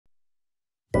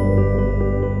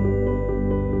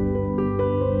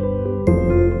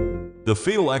The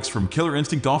Fatal X from Killer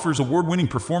Instinct offers award-winning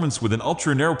performance with an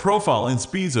ultra-narrow profile and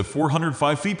speeds of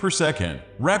 405 feet per second.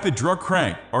 Rapid draw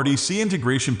crank. RDC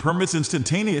integration permits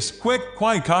instantaneous, quick,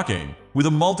 quiet cocking. With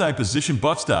a multi-position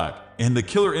buttstock and the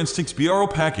Killer Instinct's BRO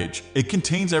package, it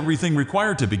contains everything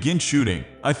required to begin shooting.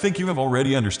 I think you have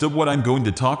already understood what I'm going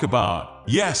to talk about.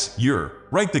 Yes, you're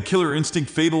right, the Killer Instinct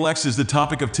Fatal X is the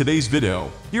topic of today's video.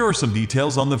 Here are some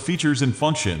details on the features and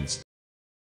functions.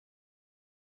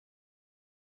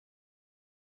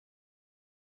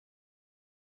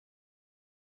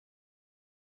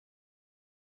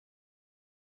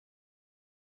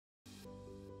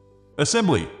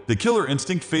 Assembly. The Killer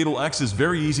Instinct Fatal X is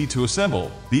very easy to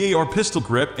assemble. The AR pistol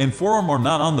grip and forearm are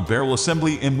not on the barrel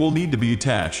assembly and will need to be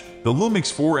attached. The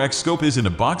Lumix 4X scope is in a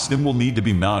box and will need to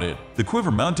be mounted. The quiver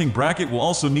mounting bracket will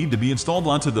also need to be installed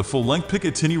onto the full-length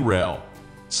Picatinny rail.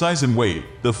 Size and weight.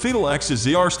 The Fatal X's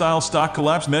AR-style stock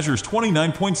collapse measures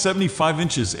 29.75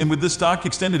 inches, and with the stock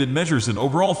extended it measures an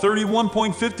overall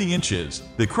 31.50 inches.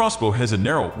 The Crossbow has a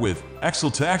narrow width,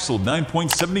 axle-to-axle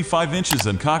 9.75 inches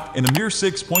uncocked, and a mere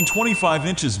 6.25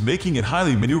 inches, making it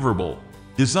highly maneuverable.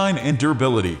 Design and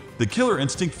durability. The Killer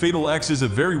Instinct Fatal X is a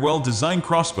very well-designed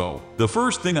crossbow. The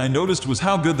first thing I noticed was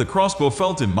how good the crossbow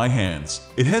felt in my hands.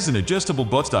 It has an adjustable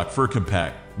buttstock for a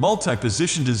compact,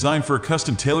 multi-position design for a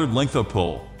custom-tailored length of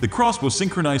pull. The crossbow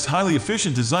synchronized highly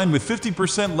efficient design with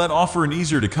 50% let offer an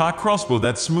easier-to-cock crossbow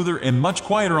that's smoother and much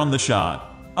quieter on the shot.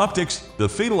 Optics. The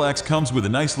Fatal X comes with a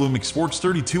nice Lumix Sports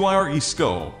 32 IRE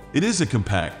scope. It is a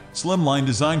compact, slimline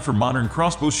design for modern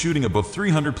crossbow shooting above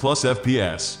 300 plus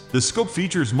FPS. The scope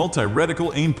features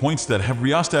multi-reticle aim points that have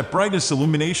rheostat brightness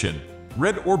illumination,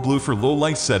 red or blue for low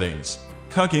light settings.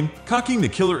 Cocking. The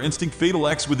Killer Instinct Fatal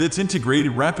X with its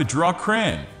integrated rapid draw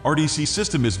crank RDC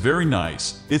system is very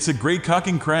nice. It's a great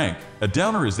cocking crank. A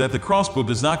downer is that the crossbow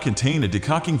does not contain a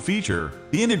decocking feature.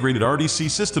 The integrated RDC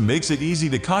system makes it easy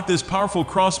to cock this powerful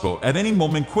crossbow at any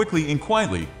moment quickly and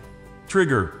quietly.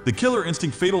 Trigger. The Killer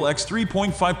Instinct Fatal X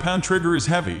 3.5-pound trigger is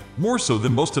heavy, more so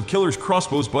than most of Killer's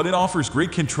crossbows, but it offers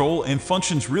great control and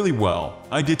functions really well.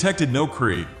 I detected no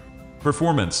creak.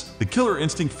 Performance. The Killer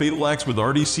Instinct Fatal X with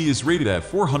RDC is rated at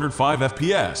 405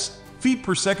 FPS, feet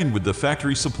per second with the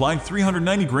factory-supplied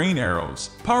 390 grain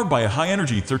arrows, powered by a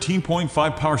high-energy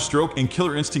 13.5 power stroke and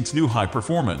Killer Instinct's new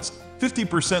high-performance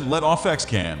 50% let-off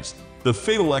X-cams. The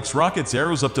Fatal X rockets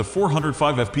arrows up to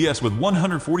 405 FPS with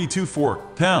 142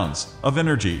 pounds of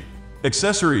energy.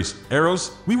 Accessories.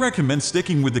 Arrows. We recommend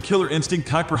sticking with the Killer Instinct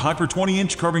Hyper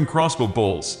 20-inch carbon crossbow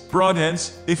bolts.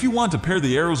 Broadheads. If you want to pair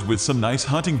the arrows with some nice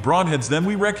hunting broadheads, then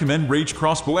we recommend Rage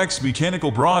Crossbow X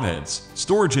mechanical broadheads.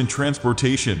 Storage and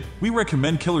transportation. We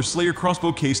recommend Killer Slayer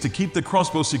crossbow case to keep the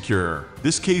crossbow secure.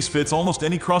 This case fits almost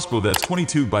any crossbow that's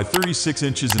 22 by 36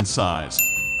 inches in size.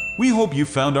 We hope you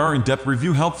found our in-depth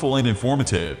review helpful and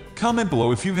informative. Comment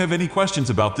below if you have any questions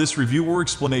about this review or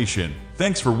explanation.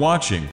 Thanks for watching.